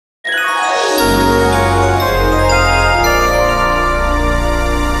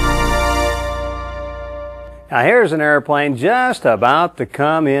Now here's an airplane just about to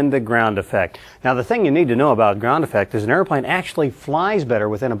come into ground effect. Now the thing you need to know about ground effect is an airplane actually flies better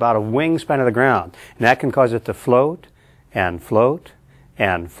within about a wingspan of the ground. And that can cause it to float and float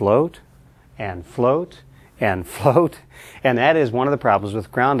and float and float and float. And that is one of the problems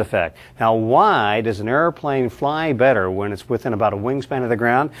with ground effect. Now why does an airplane fly better when it's within about a wingspan of the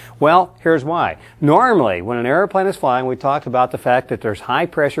ground? Well, here's why. Normally, when an airplane is flying, we talked about the fact that there's high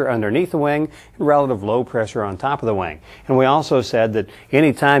pressure underneath the wing and relative low pressure on top of the wing. And we also said that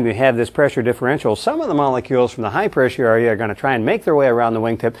anytime you have this pressure differential, some of the molecules from the high pressure area are going to try and make their way around the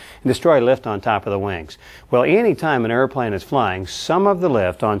wingtip and destroy lift on top of the wings. Well, anytime an airplane is flying, some of the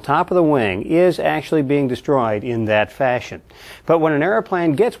lift on top of the wing is actually being destroyed in that fashion. But when an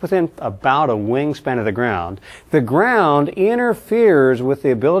airplane gets within about a wingspan of the ground interferes with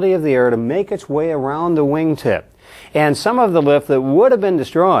the ability of the air to make its way around the wingtip. And some of the lift that would have been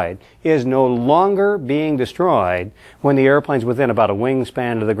destroyed is no longer being destroyed when the airplane's within about a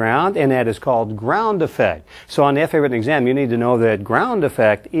wingspan of the ground, and that is called ground effect. So on the FAA written exam, you need to know that ground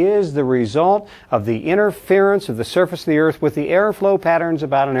effect is the result of the interference of the surface of the earth with the airflow patterns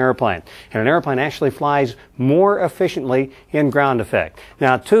about an airplane. And an airplane actually flies more efficiently in ground effect.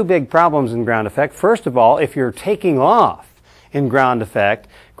 Now, two big problems in ground effect. First of all, if you're taking off in ground effect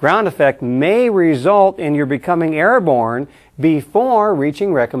may result in your becoming airborne before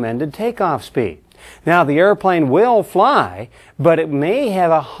reaching recommended takeoff speed. Now, the airplane will fly, but it may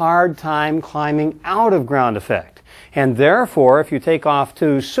have a hard time climbing out of ground effect. And therefore, if you take off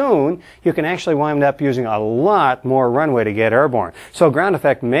too soon, you can actually wind up using a lot more runway to get airborne. So ground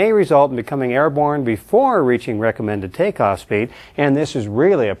effect may result in becoming airborne before reaching recommended takeoff speed, and this is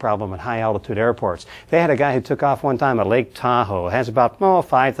really a problem at high altitude airports. They had a guy who took off one time at Lake Tahoe. It has about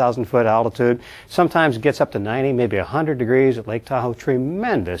 5,000 foot altitude. Sometimes it gets up to 90, maybe 100 degrees at Lake Tahoe.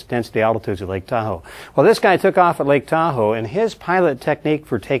 Tremendous density altitudes at Lake Tahoe. Well, this guy took off at Lake Tahoe, and his pilot technique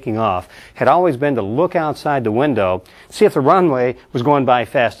for taking off had always been to look outside the window, see if the runway was going by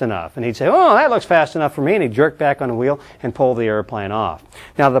fast enough. And he'd say, oh, that looks fast enough for me, and he'd jerk back on the wheel and pull the airplane off.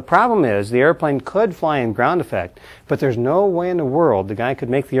 Now, the problem is the airplane could fly in ground effect, but there's no way in the world the guy could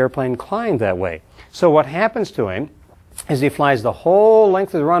make the airplane climb that way. So what happens to him is he flies the whole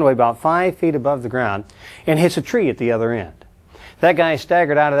length of the runway about 5 feet above the ground and hits a tree at the other end. That guy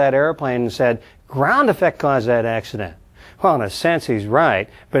staggered out of that airplane and said, ground effect caused that accident. Well, in a sense, he's right,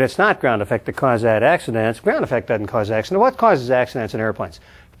 but it's not ground effect that caused that accident. Ground effect doesn't cause accidents. What causes accidents in airplanes?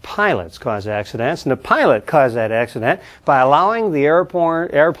 Pilots cause accidents, and the pilot caused that accident by allowing the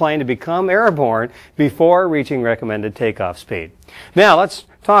airplane to become airborne before reaching recommended takeoff speed. Now, let's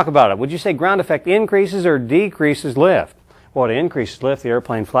talk about it. Would you say ground effect increases or decreases lift? Well, it increases lift. The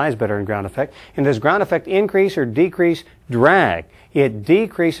airplane flies better in ground effect. And does ground effect increase or decrease drag? It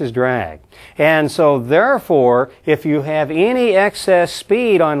decreases drag. And so, therefore, if you have any excess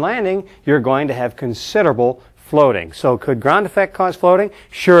speed on landing, you're going to have considerable floating. So could ground effect cause floating?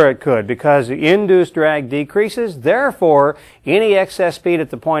 Sure it could, because the induced drag decreases. Therefore, any excess speed at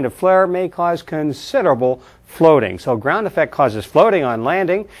the point of flare may cause considerable floating. So ground effect causes floating on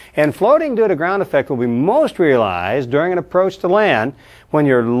landing, and floating due to ground effect will be most realized during an approach to land when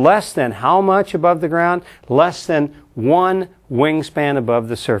you're less than how much above the ground? Less than 1 wingspan above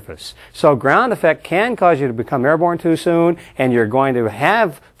the surface. So ground effect can cause you to become airborne too soon, and you're going to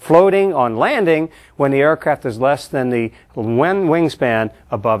have floating on landing when the aircraft is less than the 1 wingspan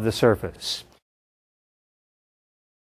above the surface.